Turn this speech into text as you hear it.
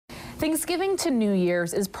Thanksgiving to New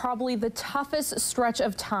Year's is probably the toughest stretch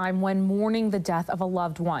of time when mourning the death of a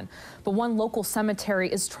loved one. But one local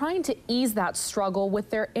cemetery is trying to ease that struggle with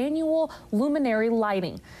their annual luminary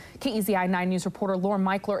lighting. KEZI 9 News reporter Lauren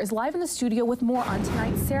Michler is live in the studio with more on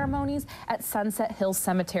tonight's ceremonies at Sunset Hills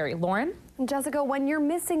Cemetery. Lauren? Jessica, when you're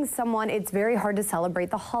missing someone, it's very hard to celebrate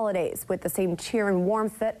the holidays with the same cheer and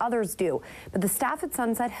warmth that others do. But the staff at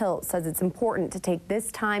Sunset Hills says it's important to take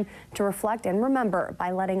this time to reflect and remember by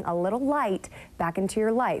letting a little light back into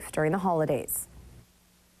your life during the holidays.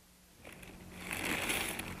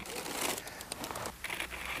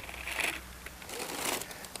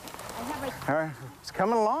 It's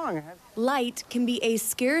coming along. Light can be a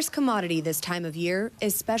scarce commodity this time of year,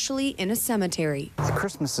 especially in a cemetery.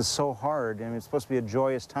 Christmas is so hard. I mean, it's supposed to be a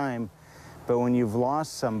joyous time, but when you've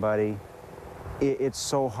lost somebody, it's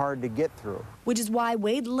so hard to get through. Which is why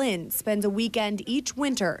Wade Lynn spends a weekend each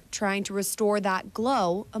winter trying to restore that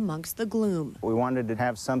glow amongst the gloom. We wanted to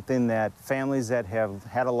have something that families that have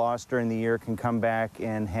had a loss during the year can come back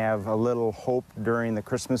and have a little hope during the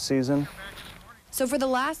Christmas season. So for the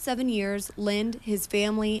last 7 years, Lind, his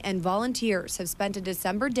family, and volunteers have spent a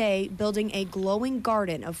December day building a glowing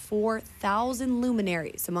garden of 4,000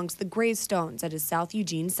 luminaries amongst the gravestones at his South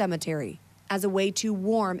Eugene cemetery as a way to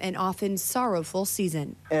warm an often sorrowful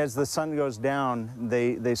season. As the sun goes down,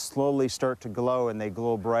 they slowly start to glow, and they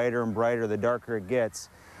glow brighter and brighter the darker it gets.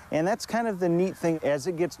 And that's kind of the neat thing. As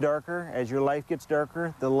it gets darker, as your life gets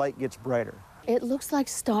darker, the light gets brighter. It looks like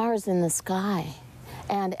stars in the sky.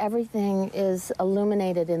 And everything is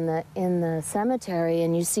illuminated in the cemetery,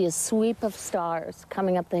 and you see a sweep of stars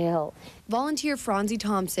coming up the hill. Volunteer Franzi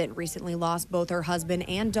Thompson recently lost both her husband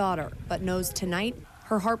and daughter, but knows tonight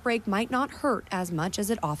her heartbreak might not hurt as much as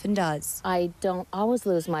it often does. I don't always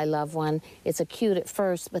lose my loved one. It's acute at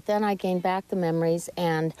first, but then I gain back the memories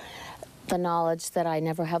and the knowledge that I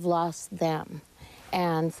never have lost them.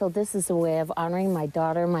 And so this is a way of honoring my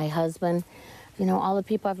daughter, my husband, you know, all the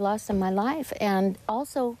people I've lost in my life, and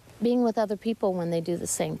also being with other people when they do the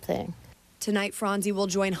same thing. Tonight, Franzi will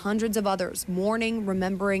join hundreds of others mourning,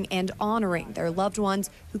 remembering, and honoring their loved ones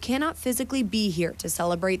who cannot physically be here to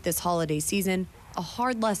celebrate this holiday season. A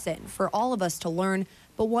hard lesson for all of us to learn,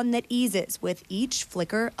 but one that eases with each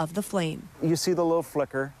flicker of the flame. You see the little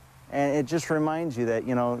flicker, and it just reminds you that,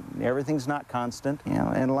 you know, everything's not constant, you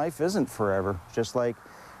know, and life isn't forever. Just like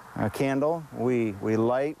a candle, we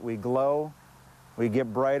light, we glow. We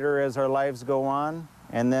get brighter as our lives go on,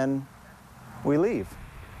 and then we leave.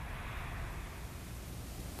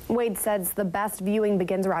 Wade says the best viewing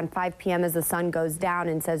begins around 5 p.m. as the sun goes down,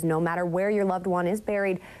 and says no matter where your loved one is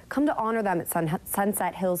buried, come to honor them at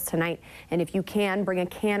Sunset Hills tonight. And if you can, bring a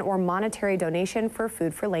can or monetary donation for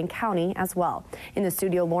food for Lane County as well. In the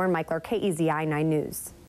studio, Lauren Michler, KEZI 9 News.